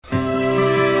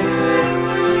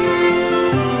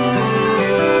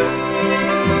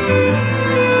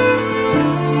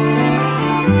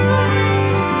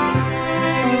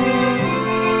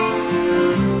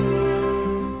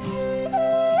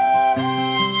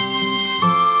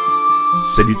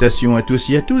Salutations à tous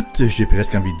et à toutes, j'ai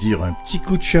presque envie de dire un petit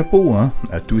coup de chapeau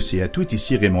à tous et à toutes,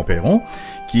 ici Raymond Perron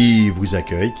qui vous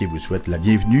accueille, qui vous souhaite la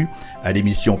bienvenue à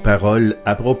l'émission Parole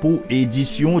à propos,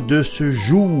 édition de ce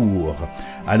jour.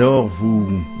 Alors vous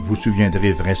vous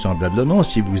souviendrez vraisemblablement,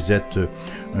 si vous êtes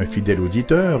un fidèle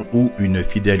auditeur ou une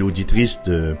fidèle auditrice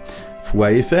de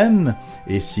Foi FM,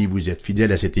 et si vous êtes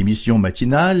fidèle à cette émission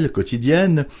matinale,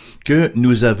 quotidienne, que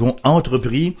nous avons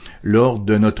entrepris lors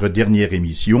de notre dernière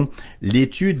émission,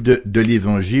 l'étude de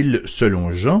l'Évangile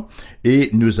selon Jean,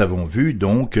 et nous avons vu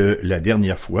donc la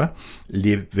dernière fois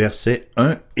les versets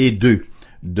 1 et 2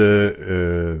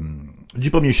 du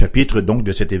premier chapitre donc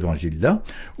de cet Évangile-là.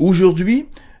 Aujourd'hui,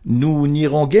 nous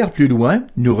n'irons guère plus loin,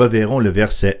 nous reverrons le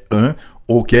verset 1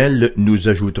 auquel nous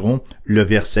ajouterons le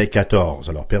verset 14.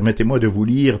 Alors permettez-moi de vous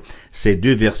lire ces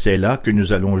deux versets-là que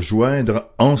nous allons joindre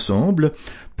ensemble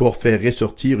pour faire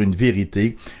ressortir une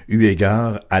vérité eu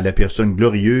égard à la personne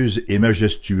glorieuse et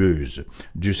majestueuse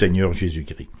du Seigneur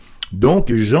Jésus-Christ.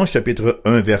 Donc Jean chapitre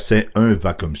 1 verset 1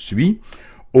 va comme suit.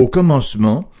 « Au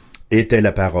commencement était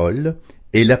la parole,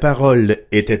 et la parole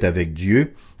était avec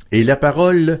Dieu, et la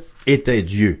parole était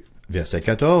Dieu. » Verset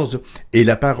 14, « Et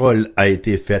la parole a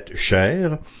été faite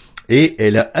chair, et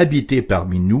elle a habité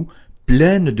parmi nous,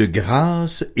 pleine de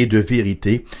grâce et de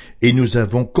vérité, et nous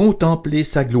avons contemplé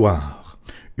sa gloire,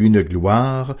 une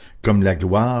gloire comme la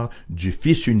gloire du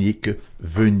Fils unique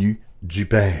venu du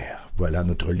Père. » Voilà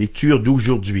notre lecture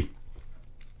d'aujourd'hui.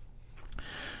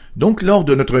 Donc, lors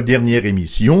de notre dernière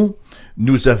émission,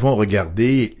 nous avons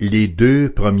regardé les deux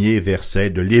premiers versets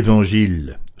de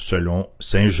l'Évangile selon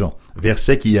Saint Jean,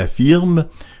 verset qui affirme,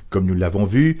 comme nous l'avons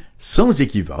vu, sans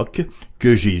équivoque,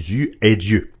 que Jésus est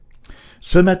Dieu.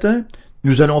 Ce matin,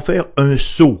 nous allons faire un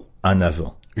saut en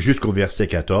avant, jusqu'au verset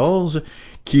 14,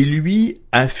 qui lui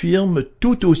affirme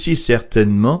tout aussi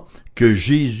certainement que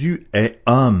Jésus est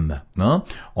homme.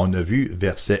 On a vu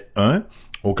verset 1,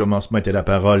 au commencement était la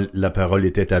parole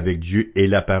était avec Dieu, et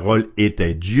la parole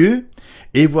était Dieu,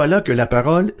 et voilà que la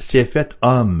parole s'est faite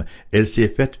homme, elle s'est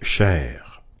faite chair.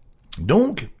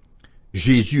 Donc,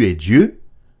 Jésus est Dieu,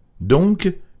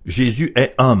 donc Jésus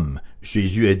est homme.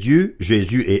 Jésus est Dieu,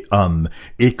 Jésus est homme.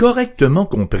 Et correctement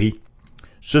compris,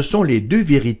 ce sont les deux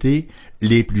vérités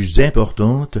les plus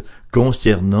importantes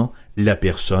concernant la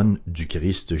personne du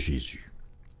Christ Jésus.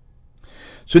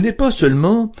 Ce n'est pas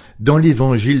seulement dans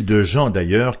l'évangile de Jean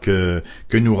d'ailleurs que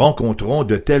nous rencontrons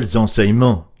de tels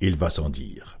enseignements, il va sans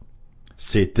dire.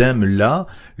 Ces thèmes-là,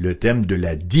 le thème de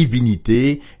la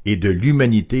divinité et de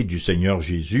l'humanité du Seigneur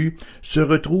Jésus, se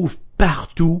retrouvent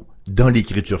partout dans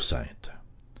l'Écriture sainte.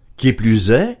 Qui plus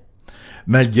est,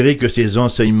 malgré que ces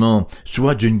enseignements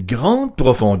soient d'une grande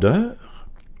profondeur,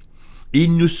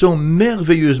 ils nous sont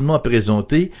merveilleusement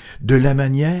présentés de la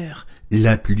manière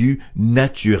la plus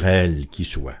naturelle qui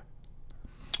soit.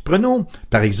 Prenons,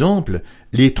 par exemple,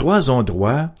 les 3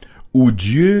 endroits où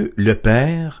Dieu, le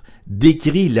Père,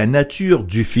 décrit la nature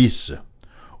du Fils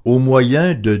au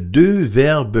moyen de 2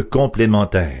 verbes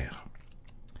complémentaires.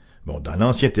 Dans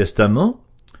l'Ancien Testament,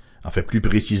 plus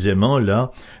précisément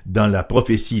là, dans la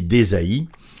prophétie d'Ésaïe,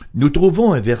 nous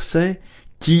trouvons un verset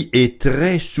qui est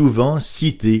très souvent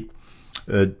cité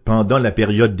pendant la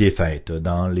période des fêtes,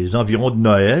 dans les environs de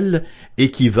Noël,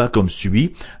 et qui va comme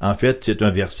suit. C'est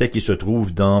un verset qui se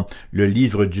trouve dans le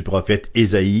livre du prophète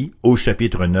Ésaïe, au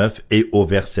chapitre 9 et au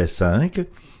verset 5,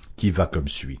 qui va comme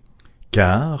suit. «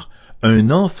 Car un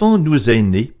enfant nous est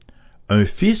né, un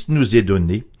fils nous est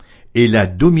donné, et la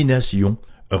domination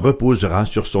reposera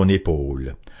sur son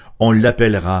épaule. On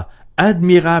l'appellera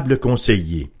admirable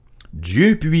conseiller,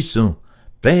 Dieu puissant,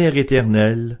 Père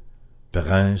éternel,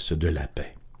 Prince de la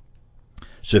paix. »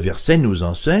 Ce verset nous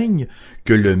enseigne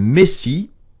que le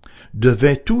Messie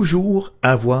devait toujours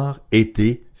avoir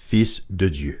été fils de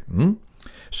Dieu.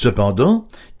 Cependant,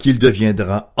 qu'il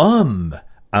deviendra homme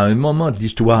à un moment de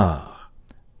l'histoire.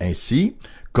 Ainsi,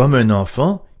 comme un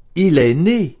enfant, il est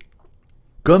né.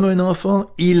 Comme un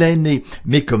enfant, il est né.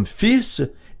 Mais comme fils,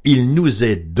 il nous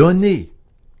est donné.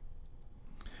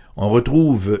 On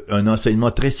retrouve un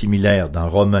enseignement très similaire dans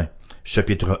Romains,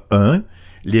 chapitre 1,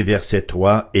 les versets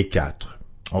 3 et 4.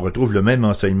 On retrouve le même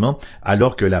enseignement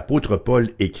alors que l'apôtre Paul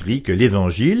écrit que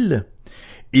l'Évangile,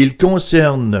 il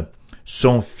concerne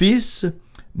son fils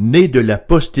né de la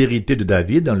postérité de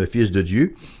David, le fils de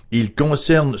Dieu. Il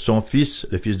concerne son fils,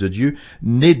 le fils de Dieu,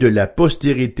 né de la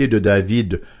postérité de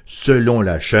David selon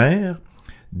la chair,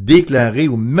 déclaré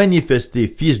ou manifesté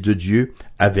fils de Dieu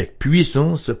avec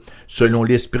puissance selon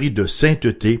l'esprit de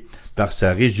sainteté par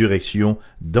sa résurrection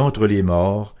d'entre les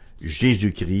morts,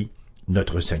 Jésus-Christ,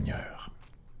 notre Seigneur.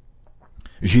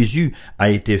 Jésus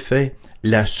a été fait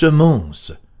la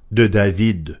semence de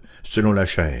David selon la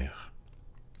chair.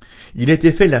 Il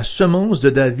était fait la semence de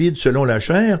David selon la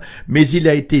chair, mais il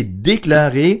a été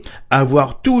déclaré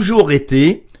avoir toujours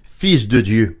été fils de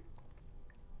Dieu.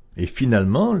 Et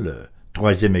finalement, le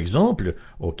troisième exemple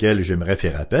auquel j'aimerais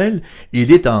faire appel,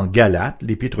 il est en Galates,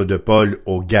 l'épître de Paul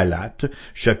aux Galates,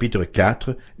 chapitre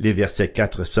 4, les versets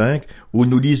 4-5, où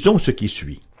nous lisons ce qui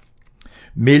suit.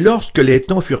 Mais lorsque les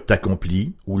temps furent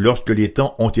accomplis, ou lorsque les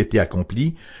temps ont été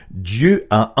accomplis, Dieu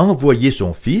a envoyé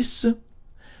son Fils,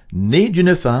 né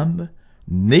d'une femme,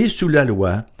 né sous la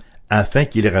loi, afin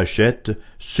qu'il rachète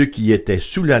ceux qui étaient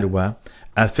sous la loi,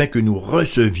 afin que nous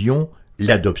recevions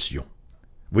l'adoption.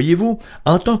 Voyez-vous,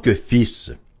 en tant que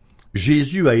fils,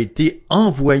 Jésus a été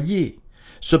envoyé,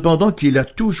 cependant qu'il a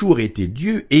toujours été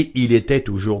Dieu et il était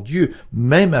toujours Dieu,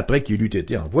 même après qu'il eût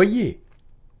été envoyé.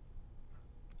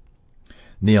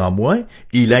 Néanmoins,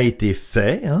 il a été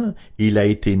fait, il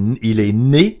est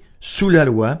né sous la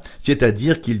loi,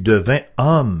 c'est-à-dire qu'il devint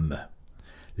homme.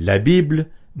 La Bible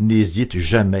n'hésite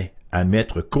jamais à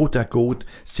mettre côte à côte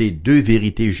ces deux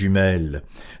vérités jumelles,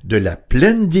 de la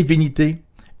pleine divinité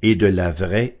et de la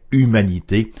vraie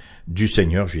humanité du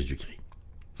Seigneur Jésus-Christ.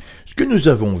 Ce que nous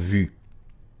avons vu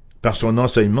par son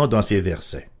enseignement dans ces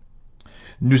versets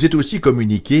nous est aussi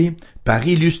communiqué par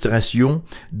illustration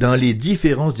dans les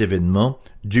différents événements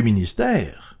du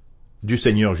ministère du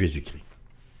Seigneur Jésus-Christ.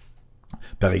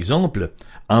 Par exemple,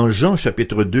 en Jean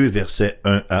chapitre 2, versets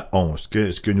 1 à 11,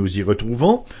 ce que nous y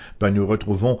retrouvons? Nous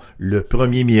retrouvons le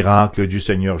premier miracle du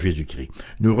Seigneur Jésus-Christ.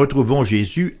 Nous retrouvons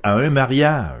Jésus à un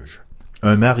mariage,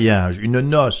 une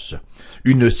noce,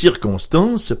 une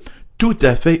circonstance tout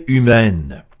à fait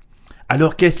humaine.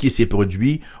 Alors qu'est-ce qui s'est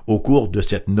produit au cours de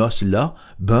cette noce-là?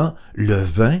 Le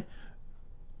vin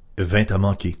à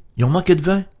manquer. Ils ont manqué de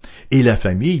vin. Et la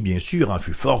famille, bien sûr, en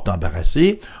fut fort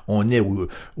embarrassée. On est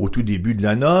au tout début de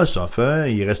la noce, enfin,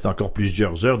 il reste encore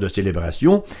plusieurs heures de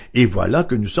célébration, et voilà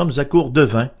que nous sommes à court de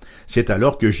vin. C'est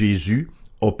alors que Jésus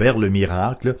opère le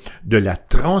miracle de la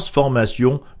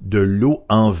transformation de l'eau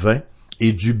en vin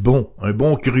et un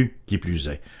bon cru qui plus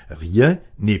est. Rien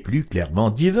n'est plus clairement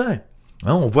divin.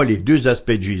 On voit les deux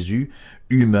aspects de Jésus,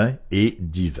 humain et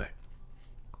divin.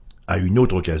 À une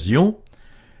autre occasion,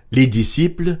 les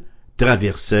disciples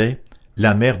traversaient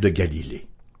la mer de Galilée.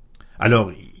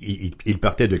 Alors, ils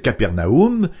partaient de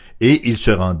Capernaum et ils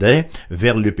se rendaient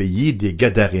vers le pays des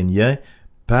Gadaréniens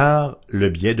par le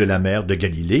biais de la mer de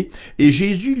Galilée. Et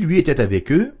Jésus, lui, était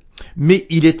avec eux, mais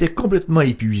il était complètement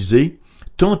épuisé,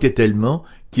 tant et tellement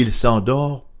qu'il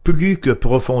s'endort plus que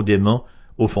profondément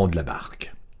au fond de la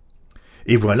barque.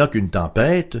 Et voilà qu'une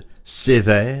tempête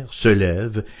sévère se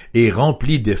lève et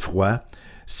remplit d'effroi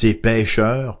ces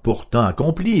pêcheurs pourtant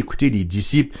accomplis. Écoutez, les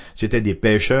disciples, c'étaient des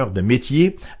pêcheurs de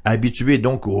métier, habitués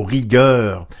donc aux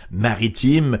rigueurs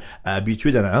maritimes,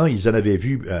 habitués ils en avaient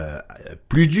vu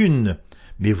plus d'une.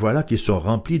 Mais voilà qu'ils sont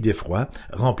remplis d'effroi,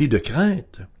 remplis de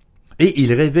crainte. Et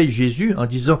ils réveillent Jésus en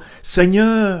disant «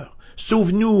 Seigneur,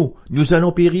 sauve-nous, nous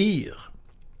allons périr ».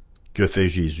 Que fait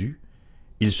Jésus?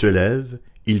 Il se lève,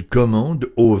 il commande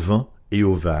au vent et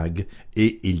aux vagues,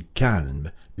 et il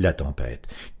calme la tempête.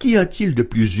 Qu'y a-t-il de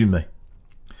plus humain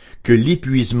que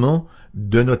l'épuisement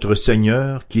de notre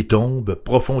Seigneur qui tombe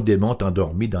profondément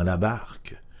endormi dans la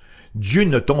barque? Dieu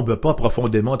ne tombe pas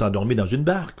profondément endormi dans une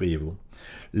barque, voyez-vous.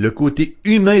 Le côté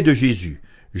humain de Jésus,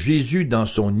 Jésus dans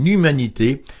son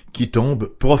humanité qui tombe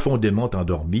profondément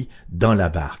endormi dans la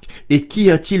barque. Et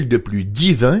qu'y a-t-il de plus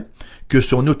divin que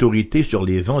son autorité sur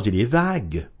les vents et les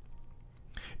vagues?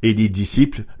 Et les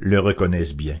disciples le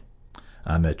reconnaissent bien.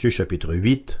 En Matthieu chapitre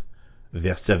 8,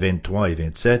 versets 23 et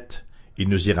 27, il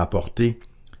nous est rapporté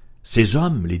 « Ces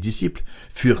hommes, les disciples,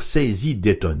 furent saisis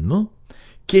d'étonnement.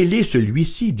 Quel est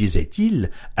celui-ci,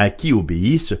 disaient-ils, à qui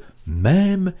obéissent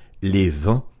même les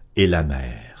vents et la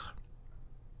mer ?»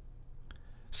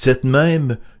 Cette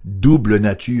même double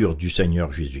nature du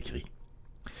Seigneur Jésus-Christ.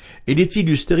 Elle est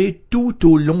illustrée tout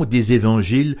au long des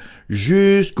évangiles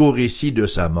jusqu'au récit de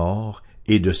sa mort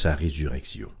et de sa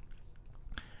résurrection.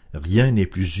 Rien n'est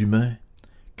plus humain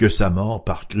que sa mort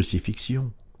par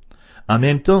crucifixion. En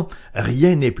même temps,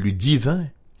 rien n'est plus divin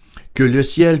que le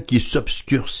ciel qui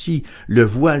s'obscurcit, le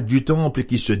voile du temple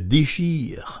qui se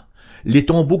déchire, les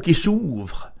tombeaux qui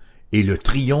s'ouvrent, et le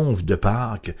triomphe de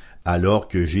Pâques alors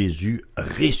que Jésus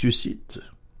ressuscite.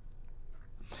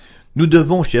 Nous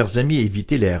devons, chers amis,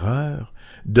 éviter l'erreur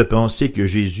de penser que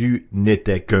Jésus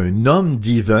n'était qu'un homme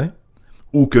divin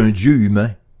ou qu'un Dieu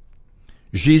humain.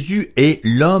 Jésus est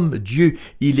l'homme-Dieu.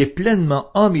 Il est pleinement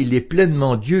homme, il est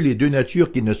pleinement Dieu, les deux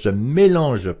natures qui ne se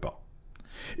mélangent pas.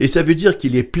 Et ça veut dire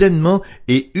qu'il est pleinement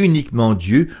et uniquement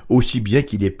Dieu, aussi bien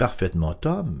qu'il est parfaitement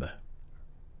homme.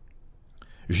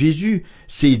 Jésus,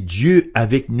 c'est Dieu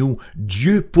avec nous,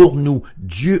 Dieu pour nous,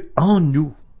 Dieu en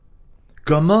nous.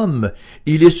 Comme homme,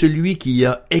 il est celui qui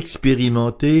a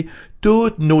expérimenté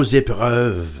toutes nos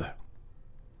épreuves.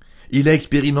 Il a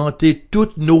expérimenté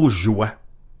toutes nos joies.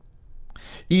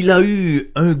 Il a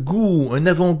eu un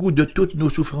avant-goût de toutes nos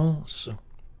souffrances.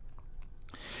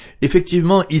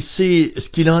 Effectivement, il sait ce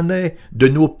qu'il en est de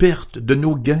nos pertes, de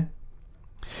nos gains.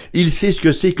 Il sait ce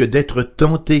que c'est que d'être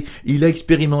tenté. Il a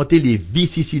expérimenté les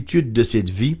vicissitudes de cette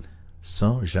vie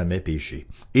sans jamais pécher.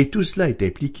 Et tout cela est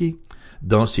impliqué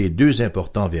dans ces deux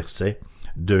importants versets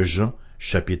de Jean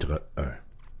chapitre 1.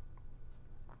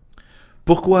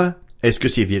 Pourquoi est-ce que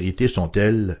ces vérités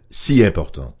sont-elles si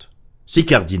importantes? C'est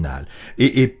cardinal.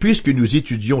 Et puisque nous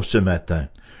étudions ce matin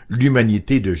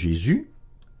l'humanité de Jésus,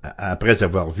 après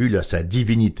avoir vu sa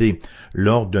divinité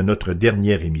lors de notre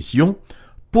dernière émission,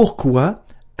 pourquoi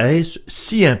est-ce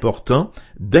si important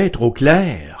d'être au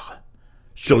clair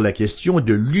sur la question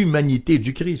de l'humanité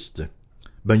du Christ?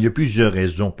 Il y a plusieurs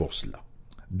raisons pour cela.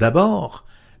 D'abord,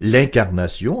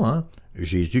 l'incarnation,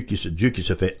 Jésus, Dieu qui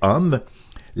se fait homme,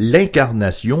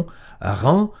 l'incarnation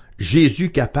rend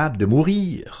Jésus capable de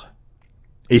mourir.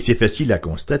 Et c'est facile à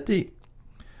constater.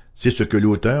 C'est ce que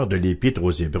l'auteur de l'Épître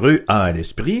aux Hébreux a à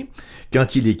l'esprit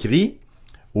quand il écrit,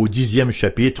 au 10e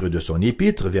chapitre de son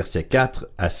Épître, versets 4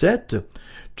 à 7,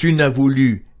 « Tu n'as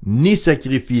voulu ni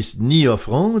sacrifice ni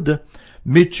offrande,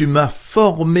 mais tu m'as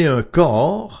formé un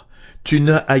corps, tu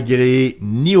n'as agréé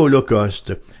ni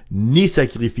holocauste, ni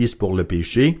sacrifice pour le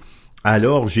péché.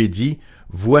 Alors j'ai dit,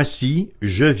 voici,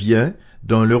 je viens,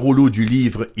 dans le rouleau du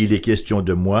livre il est question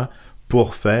de moi,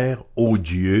 pour faire, ô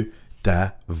Dieu,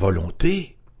 ta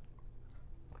volonté. »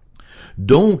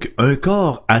 Donc, un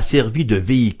corps a servi de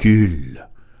véhicule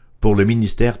pour le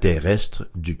ministère terrestre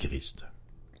du Christ.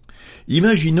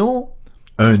 Imaginons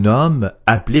un homme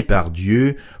appelé par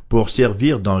Dieu pour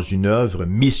servir dans une œuvre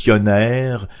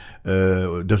missionnaire,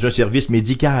 dans un service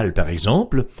médical, par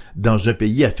exemple, dans un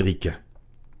pays africain.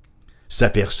 Sa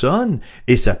personne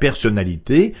et sa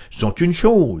personnalité sont une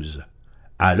chose,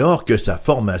 alors que sa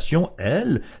formation,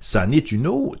 elle, c'en est une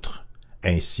autre.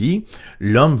 Ainsi,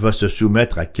 l'homme va se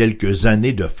soumettre à quelques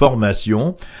années de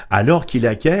formation alors qu'il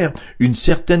acquiert une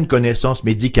certaine connaissance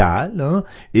médicale,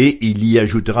 et il y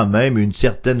ajoutera même une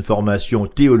certaine formation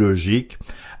théologique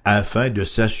afin de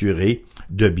s'assurer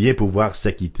de bien pouvoir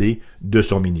s'acquitter de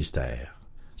son ministère.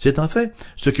 C'est en fait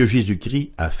ce que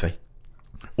Jésus-Christ a fait.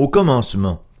 Au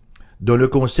commencement, dans le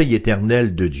conseil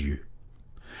éternel de Dieu.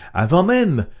 Avant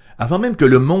même que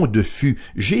le monde fût,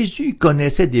 Jésus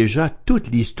connaissait déjà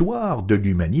toute l'histoire de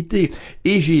l'humanité,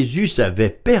 et Jésus savait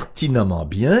pertinemment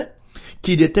bien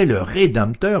qu'il était le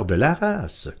Rédempteur de la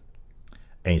race.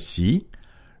 Ainsi,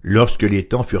 lorsque les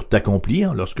temps furent accomplis,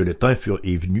 lorsque les temps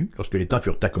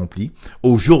furent accomplis,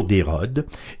 au jour d'Hérode,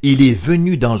 il est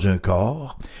venu dans un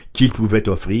corps qu'il pouvait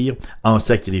offrir en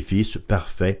sacrifice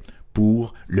parfait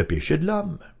pour le péché de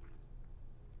l'homme.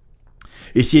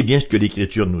 Et c'est bien ce que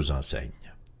l'Écriture nous enseigne.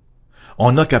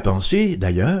 On n'a qu'à penser,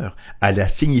 d'ailleurs, à la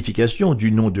signification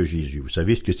du nom de Jésus. Vous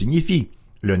savez ce que signifie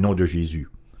le nom de Jésus.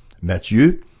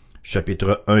 Matthieu,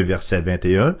 chapitre 1, verset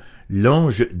 21,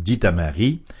 l'ange dit à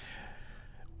Marie,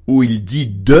 où il dit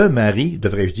de Marie,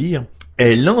 devrais-je dire, «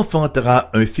 Elle enfantera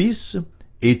un fils,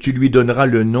 et tu lui donneras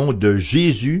le nom de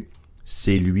Jésus,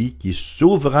 c'est lui qui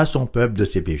sauvera son peuple de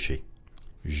ses péchés. »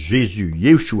 Jésus,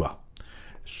 Yeshua,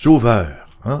 sauveur,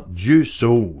 Dieu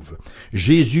sauve.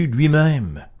 Jésus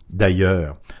lui-même,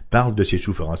 d'ailleurs, parle de ses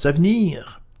souffrances à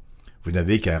venir. Vous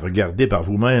n'avez qu'à regarder par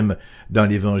vous-même dans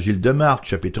l'Évangile de Marc,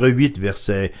 chapitre 8,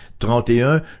 verset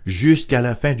 31, jusqu'à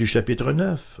la fin du chapitre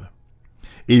 9.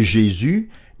 Et Jésus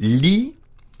lie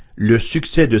le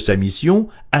succès de sa mission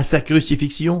à sa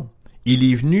crucifixion. Il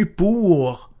est venu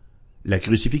pour la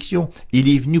crucifixion. Il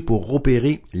est venu pour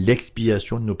opérer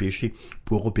l'expiation de nos péchés,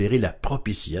 pour opérer la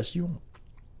propitiation.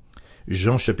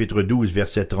 Jean chapitre 12,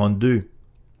 verset 32.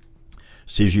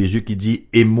 C'est Jésus qui dit,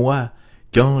 « Et moi,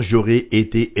 quand j'aurai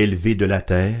été élevé de la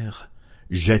terre,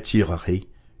 j'attirerai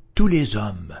tous les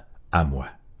hommes à moi. »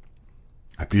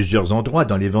 À plusieurs endroits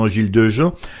dans l'Évangile de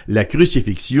Jean, la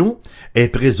crucifixion est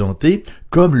présentée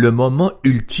comme le moment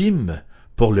ultime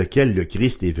pour lequel le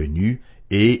Christ est venu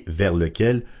et vers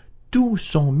lequel tout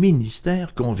son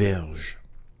ministère converge.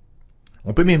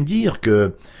 On peut même dire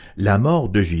que la mort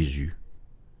de Jésus,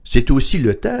 c'est aussi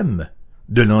le thème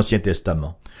de l'Ancien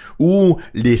Testament, où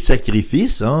les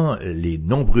sacrifices, les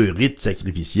nombreux rites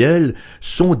sacrificiels,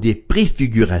 sont des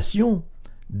préfigurations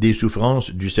des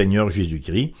souffrances du Seigneur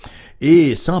Jésus-Christ,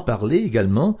 et sans parler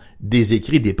également des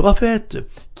écrits des prophètes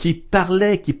qui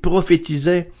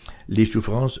prophétisaient les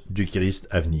souffrances du Christ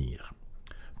à venir.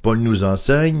 Paul nous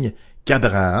enseigne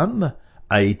qu'Abraham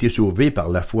a été sauvé par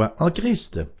la foi en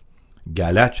Christ.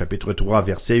 Galates chapitre 3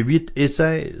 versets 8 et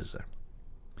 16.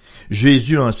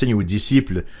 Jésus enseigne aux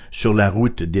disciples sur la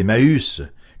route d'Emmaüs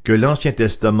que l'Ancien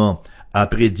Testament a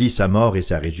prédit sa mort et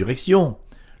sa résurrection.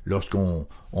 Lorsqu'on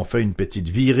fait une petite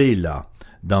virée là,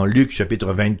 dans Luc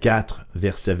chapitre 24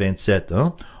 verset 27,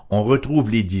 on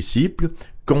retrouve les disciples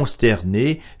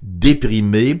consternés,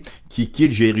 déprimés, qui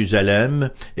quittent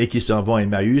Jérusalem et qui s'en vont à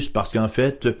Emmaüs parce qu'en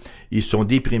fait, ils sont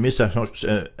déprimés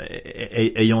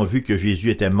ayant vu que Jésus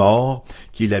était mort,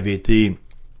 qu'il avait été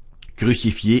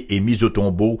crucifié et mis au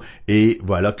tombeau, et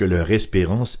voilà que leur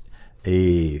espérance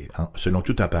est, selon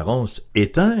toute apparence,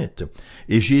 éteinte.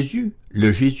 Et Jésus,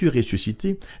 le Jésus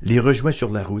ressuscité, les rejoint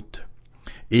sur la route.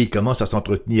 Et il commence à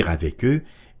s'entretenir avec eux,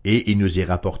 et il nous est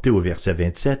rapporté au verset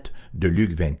 27 de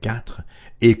Luc 24,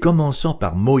 et commençant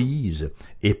par Moïse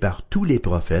et par tous les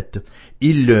prophètes,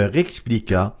 il leur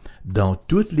expliqua dans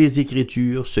toutes les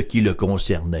Écritures ce qui le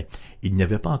concernait. Il n'y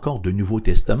avait pas encore de Nouveau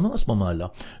Testament à ce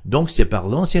moment-là. Donc c'est par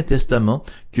l'Ancien Testament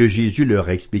que Jésus leur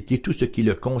a expliqué tout ce qui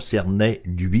le concernait,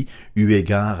 lui, eu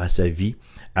égard à sa vie,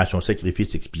 à son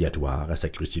sacrifice expiatoire, à sa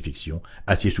crucifixion,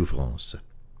 à ses souffrances.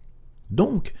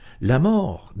 Donc, la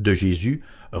mort de Jésus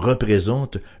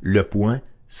représente le point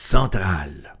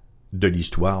central de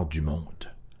l'histoire du monde.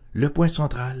 Le point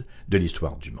central de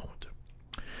l'histoire du monde.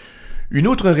 Une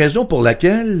autre raison pour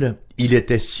laquelle il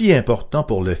était si important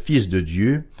pour le Fils de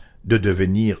Dieu de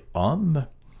devenir homme,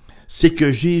 c'est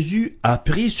que Jésus a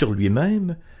pris sur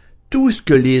lui-même tout ce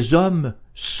que les hommes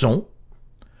sont,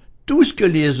 tout ce que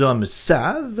les hommes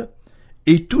savent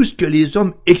et tout ce que les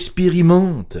hommes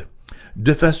expérimentent,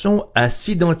 de façon à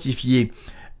s'identifier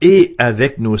et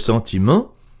avec nos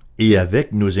sentiments et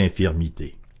avec nos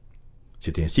infirmités.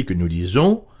 C'est ainsi que nous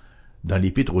lisons dans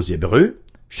l'Épître aux Hébreux,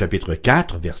 chapitre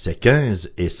 4, versets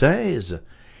 15 et 16,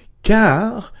 «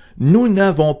 Car nous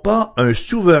n'avons pas un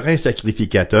souverain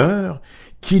sacrificateur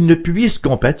qui ne puisse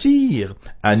compatir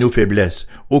à nos faiblesses.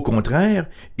 Au contraire,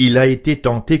 il a été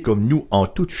tenté comme nous en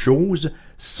toutes choses,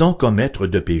 sans commettre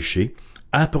de péché.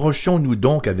 Approchons-nous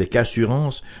donc avec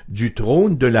assurance du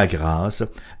trône de la grâce,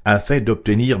 afin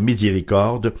d'obtenir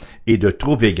miséricorde et de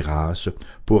trouver grâce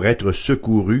pour être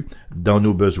secourus dans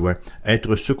nos besoins. »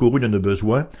 Être secouru dans nos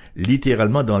besoins,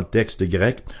 littéralement dans le texte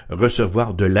grec,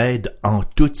 recevoir de l'aide en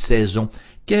toute saison.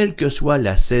 Quelle que soit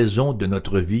la saison de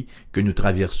notre vie que nous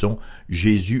traversons,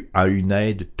 Jésus a une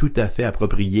aide tout à fait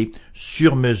appropriée,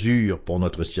 sur mesure pour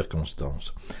notre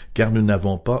circonstance. Car nous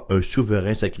n'avons pas un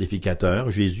souverain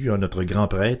sacrificateur, Jésus, notre grand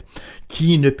prêtre,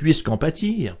 qui ne puisse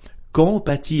compatir,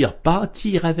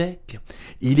 pâtir avec.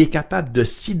 Il est capable de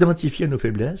s'identifier à nos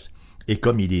faiblesses, et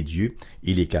comme il est Dieu,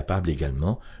 il est capable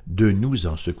également de nous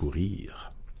en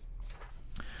secourir.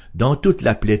 Dans toute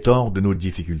la pléthore de nos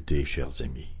difficultés, chers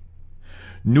amis,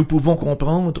 nous pouvons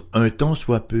comprendre un tant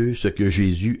soit peu ce que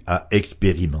Jésus a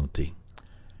expérimenté.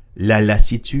 La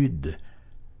lassitude,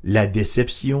 la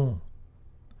déception,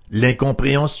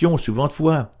 l'incompréhension souvent de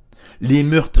fois, les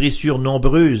meurtrissures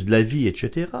nombreuses de la vie,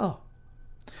 etc.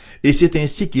 Et c'est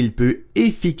ainsi qu'il peut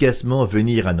efficacement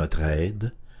venir à notre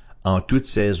aide en toute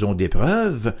saison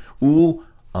d'épreuve ou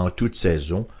en toute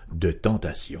saison de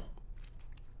tentation.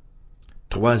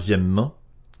 Troisièmement,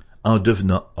 en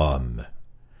devenant homme,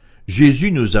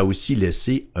 Jésus nous a aussi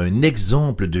laissé un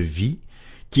exemple de vie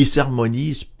qui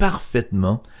s'harmonise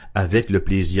parfaitement avec le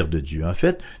plaisir de Dieu. En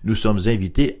fait, nous sommes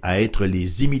invités à être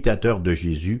les imitateurs de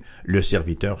Jésus, le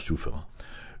serviteur souffrant.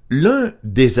 L'un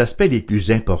des aspects les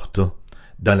plus importants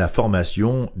dans la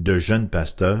formation de jeunes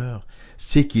pasteurs,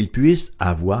 c'est qu'ils puissent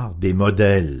avoir des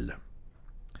modèles.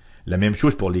 La même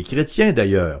chose pour les chrétiens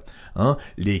d'ailleurs.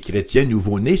 Les chrétiens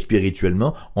nouveau-nés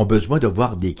spirituellement ont besoin de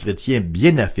voir des chrétiens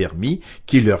bien affermis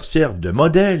qui leur servent de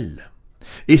modèle.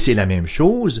 Et c'est la même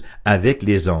chose avec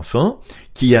les enfants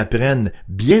qui apprennent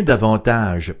bien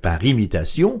davantage par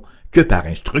imitation que par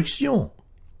instruction.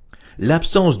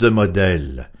 L'absence de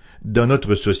modèle dans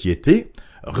notre société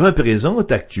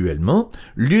représente actuellement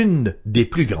l'une des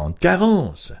plus grandes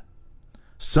carences.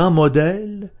 Sans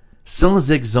modèle,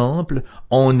 sans exemple,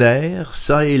 on erre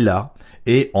ça et là,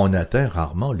 et on atteint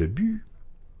rarement le but.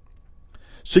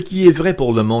 Ce qui est vrai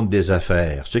pour le monde des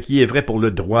affaires, ce qui est vrai pour le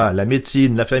droit, la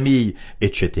médecine, la famille,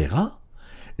 etc.,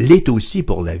 l'est aussi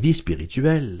pour la vie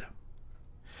spirituelle.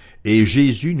 Et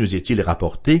Jésus, nous est-il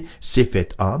rapporté, s'est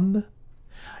fait homme,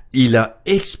 il a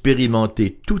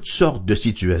expérimenté toutes sortes de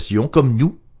situations comme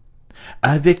nous,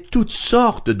 avec toutes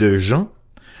sortes de gens,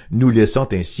 nous laissant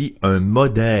ainsi un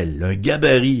modèle, un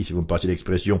gabarit, si vous me passez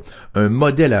l'expression, un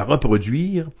modèle à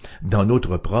reproduire dans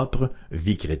notre propre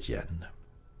vie chrétienne.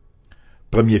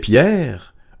 1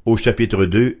 Pierre, au chapitre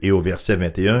 2 et au verset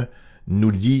 21,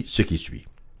 nous dit ce qui suit.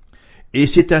 « Et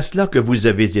c'est à cela que vous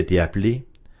avez été appelés,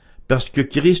 parce que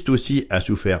Christ aussi a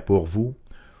souffert pour vous,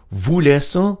 vous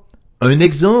laissant un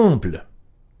exemple,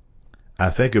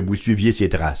 afin que vous suiviez ses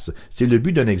traces. » C'est le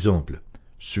but d'un exemple,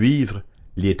 suivre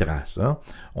les traces.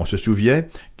 On se souvient,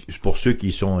 pour ceux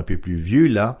qui sont un peu plus vieux,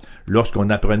 là, lorsqu'on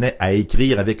apprenait à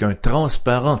écrire avec un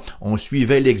transparent, on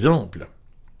suivait l'exemple,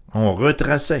 on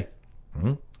retraçait.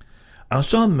 En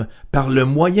somme, par le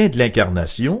moyen de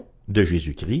l'incarnation de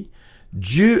Jésus-Christ,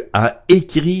 Dieu a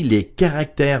écrit les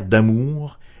caractères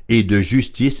d'amour et de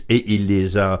justice, et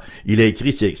il a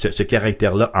écrit ce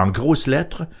caractère-là en grosses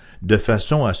lettres, de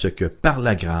façon à ce que, par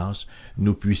la grâce,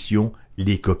 nous puissions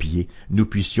les copier, nous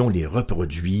puissions les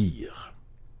reproduire.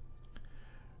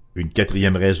 Une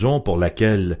quatrième raison pour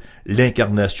laquelle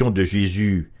l'incarnation de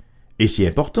Jésus est si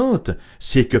importante,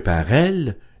 c'est que par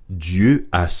elle, Dieu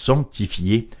a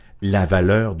sanctifié la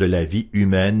valeur de la vie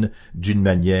humaine d'une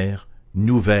manière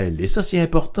nouvelle. Et ça, c'est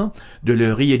important de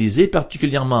le réaliser,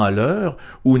 particulièrement à l'heure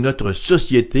où notre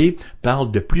société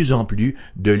parle de plus en plus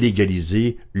de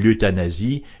légaliser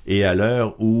l'euthanasie et à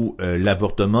l'heure où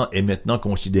l'avortement est maintenant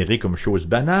considéré comme chose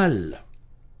banale.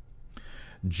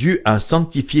 Dieu a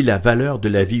sanctifié la valeur de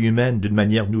la vie humaine d'une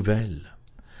manière nouvelle.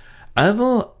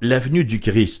 Avant la venue du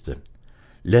Christ,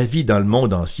 la vie dans le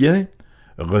monde ancien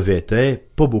revêtait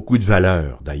pas beaucoup de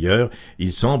valeur. D'ailleurs,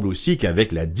 il semble aussi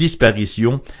qu'avec la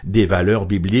disparition des valeurs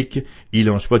bibliques, il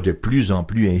en soit de plus en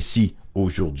plus ainsi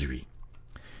aujourd'hui.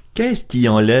 Qu'est-ce qui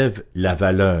enlève la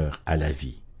valeur à la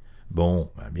vie?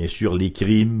 Bon, bien sûr, les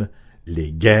crimes,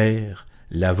 les guerres,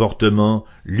 l'avortement,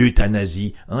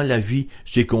 l'euthanasie. La vie,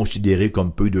 c'est considéré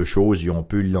comme peu de choses et on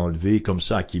peut l'enlever comme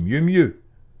ça, qui mieux.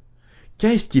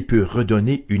 Qu'est-ce qui peut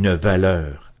redonner une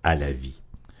valeur à la vie?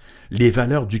 Les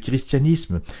valeurs du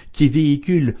christianisme, qui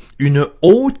véhiculent une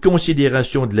haute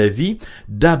considération de la vie,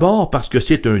 d'abord parce que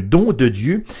c'est un don de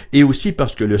Dieu, et aussi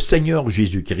parce que le Seigneur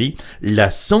Jésus-Christ l'a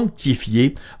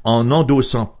sanctifié en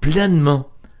endossant pleinement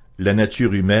la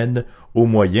nature humaine au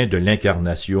moyen de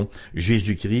l'incarnation.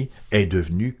 Jésus-Christ est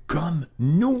devenu comme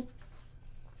nous.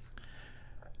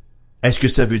 Est-ce que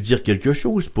ça veut dire quelque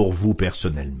chose pour vous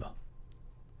personnellement?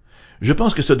 Je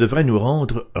pense que ça devrait nous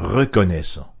rendre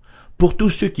reconnaissants. Pour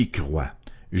tous ceux qui croient,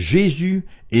 Jésus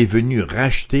est venu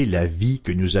racheter la vie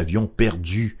que nous avions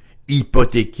perdue,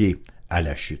 hypothéquée à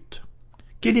la chute.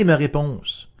 Quelle est ma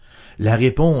réponse? La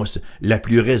réponse la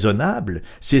plus raisonnable,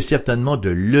 c'est certainement de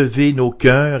lever nos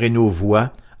cœurs et nos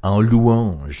voix en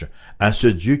louange à ce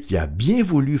Dieu qui a bien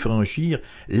voulu franchir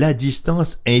la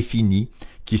distance infinie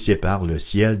qui sépare le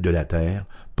ciel de la terre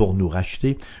pour nous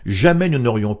racheter. Jamais nous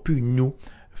n'aurions pu, nous,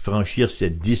 franchir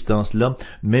cette distance-là,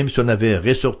 même si on avait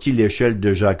ressorti l'échelle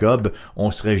de Jacob,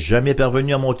 on serait jamais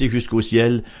parvenu à monter jusqu'au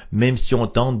ciel. Même si on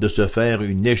tente de se faire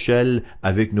une échelle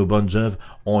avec nos bonnes œuvres,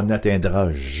 on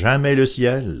n'atteindra jamais le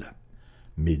ciel.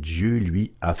 Mais Dieu,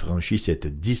 lui, a franchi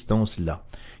cette distance-là,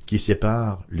 qui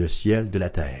sépare le ciel de la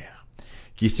terre,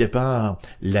 qui sépare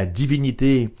la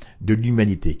divinité de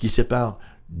l'humanité, qui sépare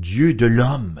Dieu de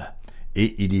l'homme,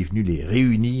 et il est venu les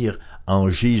réunir en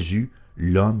Jésus,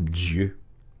 l'homme Dieu.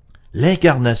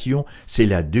 L'incarnation, c'est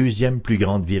la deuxième plus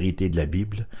grande vérité de la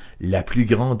Bible, la plus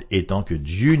grande étant que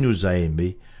Dieu nous a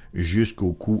aimés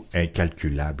jusqu'au coût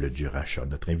incalculable du rachat.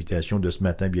 Notre invitation de ce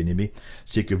matin, bien-aimés,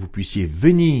 c'est que vous puissiez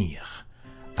venir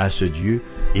à ce Dieu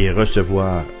et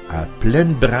recevoir à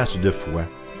pleine brasse de foi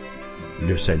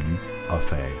le salut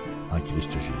offert en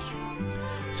Christ Jésus.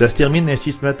 Ça se termine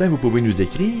ainsi ce matin. Vous pouvez nous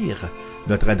écrire.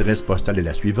 Notre adresse postale est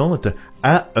la suivante: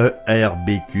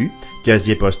 AERBQ,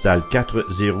 casier postal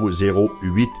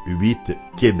 40088,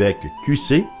 Québec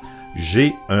QC,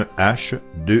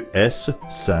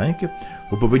 G1H2S5.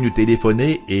 Vous pouvez nous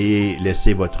téléphoner et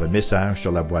laisser votre message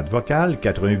sur la boîte vocale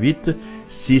 88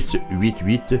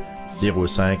 688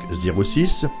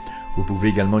 0506. Vous pouvez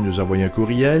également nous envoyer un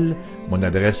courriel. Mon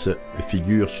adresse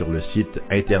figure sur le site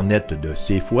internet de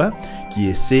CFOI, qui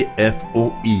est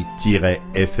cfoi-fm.com.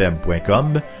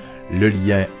 Le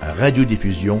lien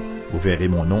radiodiffusion, vous verrez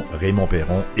mon nom, Raymond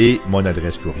Perron, et mon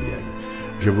adresse courriel.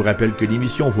 Je vous rappelle que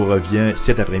l'émission vous revient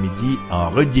cet après-midi en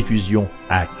rediffusion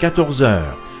à 14h.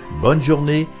 Bonne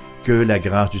journée, que la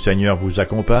grâce du Seigneur vous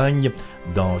accompagne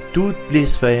dans toutes les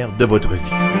sphères de votre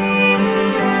vie.